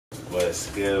What's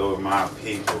good with my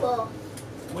people?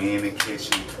 We in the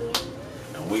kitchen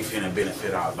and we finna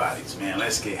benefit our bodies, man.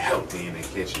 Let's get healthy in the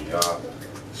kitchen, y'all.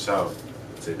 So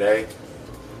today,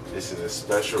 this is a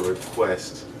special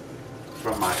request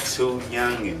from my two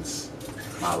youngins,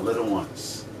 my little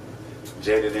ones,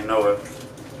 Jaded and Noah,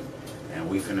 and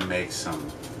we finna make some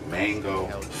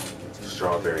mango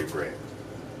strawberry bread.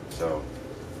 So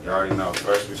you already know,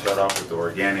 first we start off with the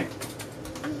organic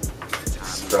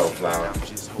Spelt flour.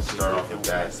 Start off with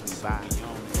that.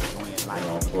 We're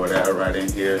gonna pour that right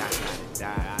in here. Pour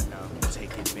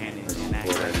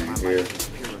that in here.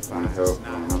 Wanna help. You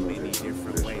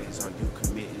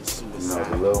know,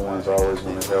 the little ones always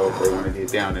want to help. They want to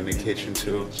get down in the kitchen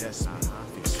too. The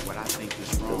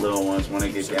little ones want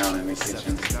to get down in the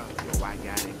kitchen.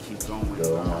 The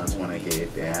little ones want to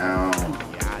get down.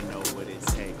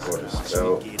 Pour the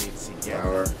Spelt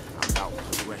flour.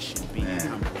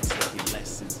 Man.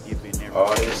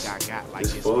 All this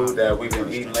food that we've been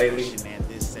eating lately,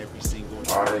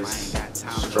 all these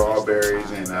strawberries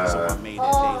and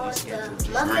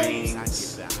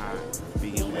greens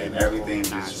and everything,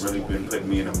 just really been putting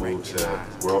me in the mood to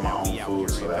grow my own food.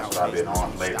 So that's what I've been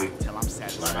on lately.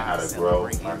 Just learning how to grow,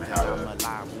 learning how to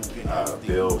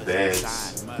build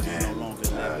beds, and you know, put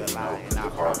the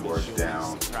cardboard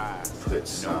down, put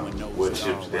some wood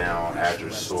chips down, add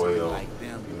your soil.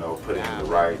 You know, put in the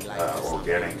right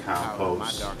organic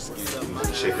compost,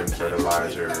 chicken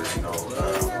fertilizer, you know,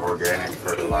 organic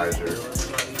fertilizer,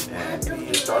 and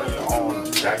you start your own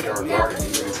backyard garden.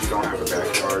 Even if you don't have a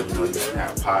backyard, you know, you can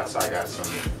have pots. I got some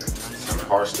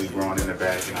parsley growing in the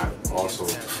back, and I've also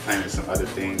planted some other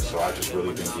things. So I just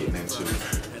really been getting into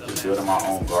just building my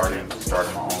own garden,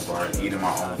 starting my own garden, eating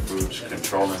my own fruits,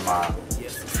 controlling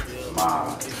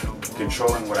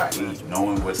controlling what I eat,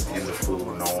 knowing what's in the food,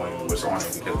 knowing what's on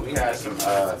it, because we had some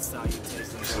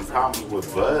problems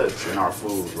with bugs in our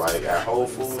food. Like at Whole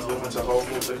Foods, we went to Whole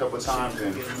Foods a couple times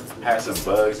and had some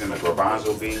bugs in the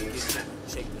garbanzo beans,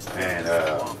 and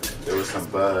there was some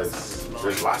bugs.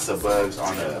 There's lots of bugs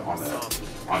on the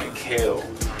kale.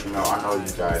 You know, I know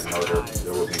you guys know there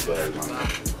will be bugs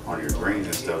on your greens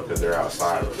and stuff because they're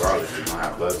outside. Regardless, you don't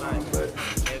have bugs on them, but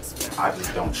I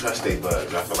just don't trust they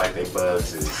bugs. I feel like they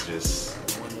bugs is just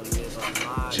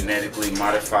genetically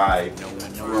modified,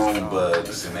 grown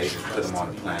bugs, and they just put them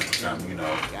on the plant for some, you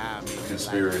know,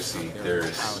 conspiracy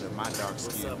theorists,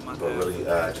 but really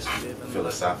just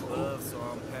philosophical.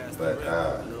 But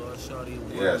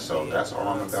yeah, so that's all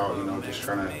I'm about, you know, just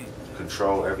trying to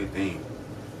control everything.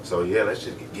 So yeah, let's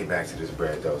just get back to this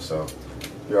bread though. So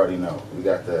you already know, we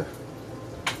got the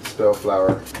Spelt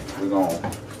flour. We're gonna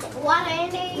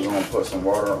put some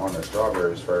water on the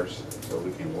strawberries first, so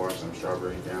we can wash some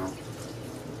strawberries down.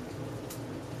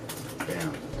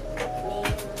 Bam.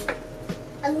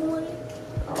 I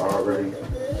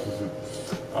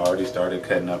already started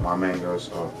cutting up my mangoes.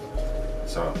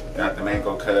 So got the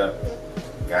mango cut up.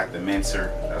 Got the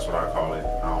mincer. That's what I call it.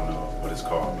 I don't know what it's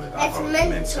called, but I call it the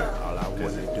mincer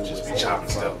because it just be chopping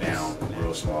stuff down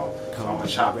real small. So I'm gonna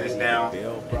chop this down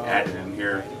and add it in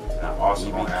here. And I'm also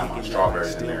going to add my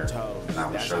strawberries in there, and I'm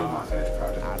going to show you my finished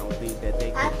product.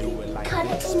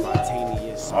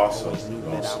 Also,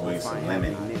 going to squeeze some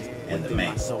lemon in the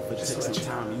mango, just to let you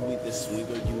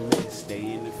know.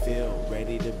 Stay in the field,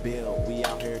 ready to build. We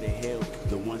out here to heal.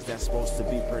 The ones that's supposed to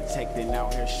be protecting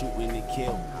out here shooting to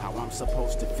kill. How I'm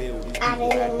supposed to feel. These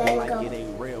people acting like it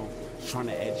ain't real. Trying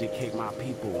to educate my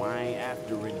people, I ain't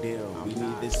after a deal. We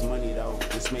need this money though,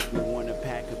 this make me want to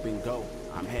pack up and go.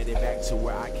 I'm headed back to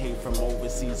where I came from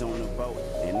overseas on a boat.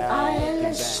 And now I'm looking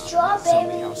back. Tell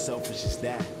me how selfish is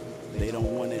that? They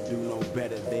don't want to do no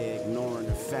better, they're ignoring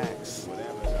the facts.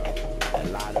 A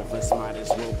lot of us might as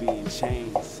well be in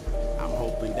chains. I'm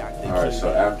hoping Dr. Alright, so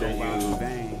after you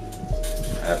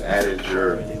have added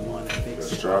your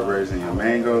strawberries and your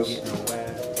mangoes,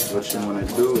 what you want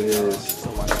to do is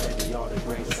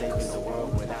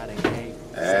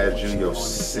add you your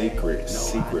secret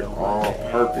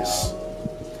all-purpose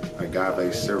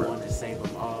agave syrup.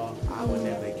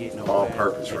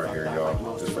 All-purpose right here,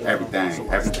 y'all. Just for everything. You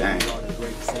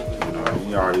know,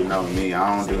 you already know me.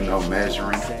 I don't do no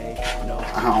measuring.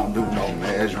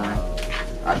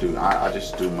 I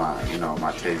just do my, you know,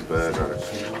 my taste buds or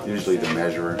usually the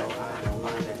measurer.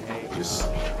 Just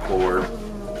pour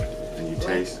and you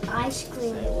taste. Ice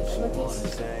cream.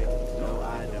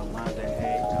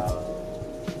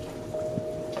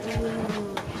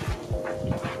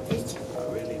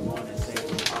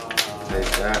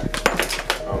 Taste that.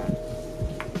 Oh.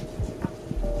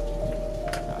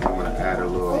 I'm gonna add a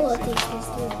little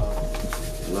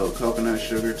coconut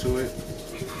sugar to it,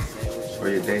 or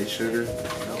your date sugar.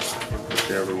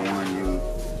 whichever one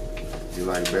you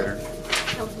like better.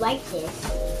 I like this.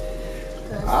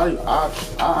 I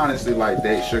honestly like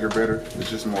date sugar better. It's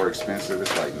just more expensive.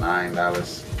 It's like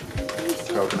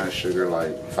 $9. Coconut sugar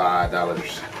like $5.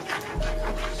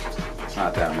 It's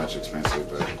not that much expensive,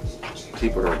 but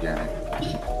keep it organic.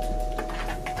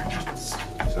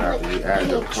 So after you add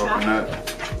the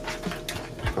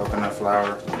coconut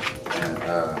flour, and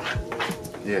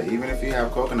yeah, even if you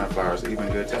have coconut flour, it's even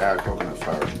good to add coconut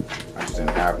flour. I just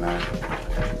didn't have none.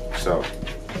 So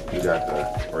you got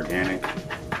the organic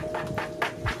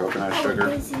coconut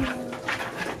sugar,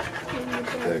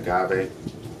 the agave.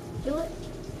 Do it.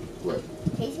 What?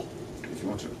 Taste it. If you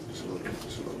want to, just a little bit,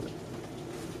 just a little bit.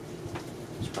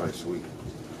 It's probably sweet.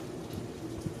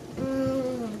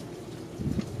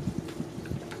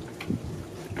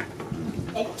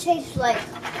 It tastes like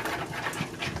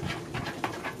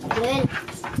good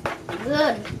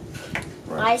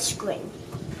Right. ice cream.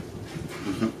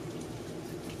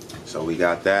 So we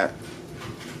got that.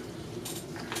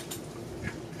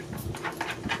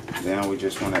 Then we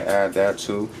just want to add that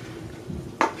to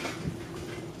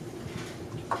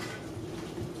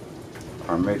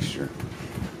our mixture.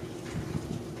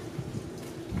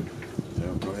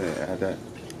 So go ahead, add that.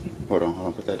 Hold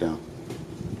on, put that down.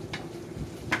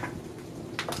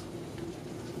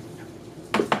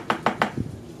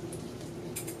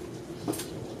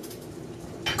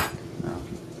 Now,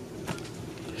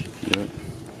 yep.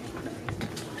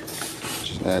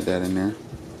 Just add that in there.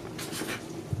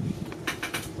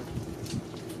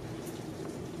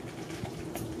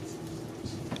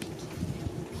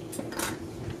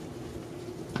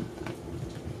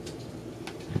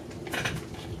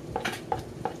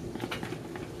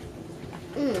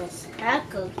 It's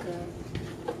hecka good.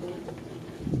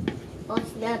 Oh,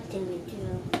 it's nothing to do.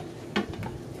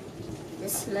 The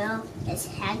smell is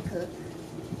hecka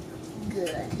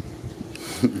good.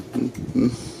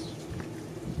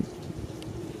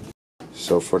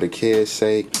 So for the kids'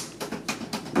 sake,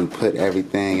 we put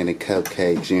everything in the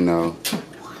cupcakes, you know,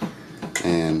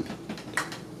 and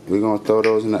we're gonna throw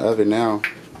those in the oven now,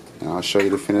 and I'll show you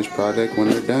the finished product when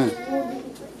they're done.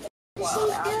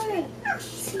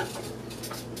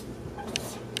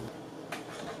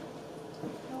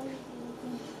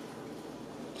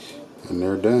 And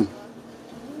they're done.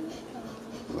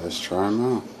 Let's try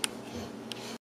them out.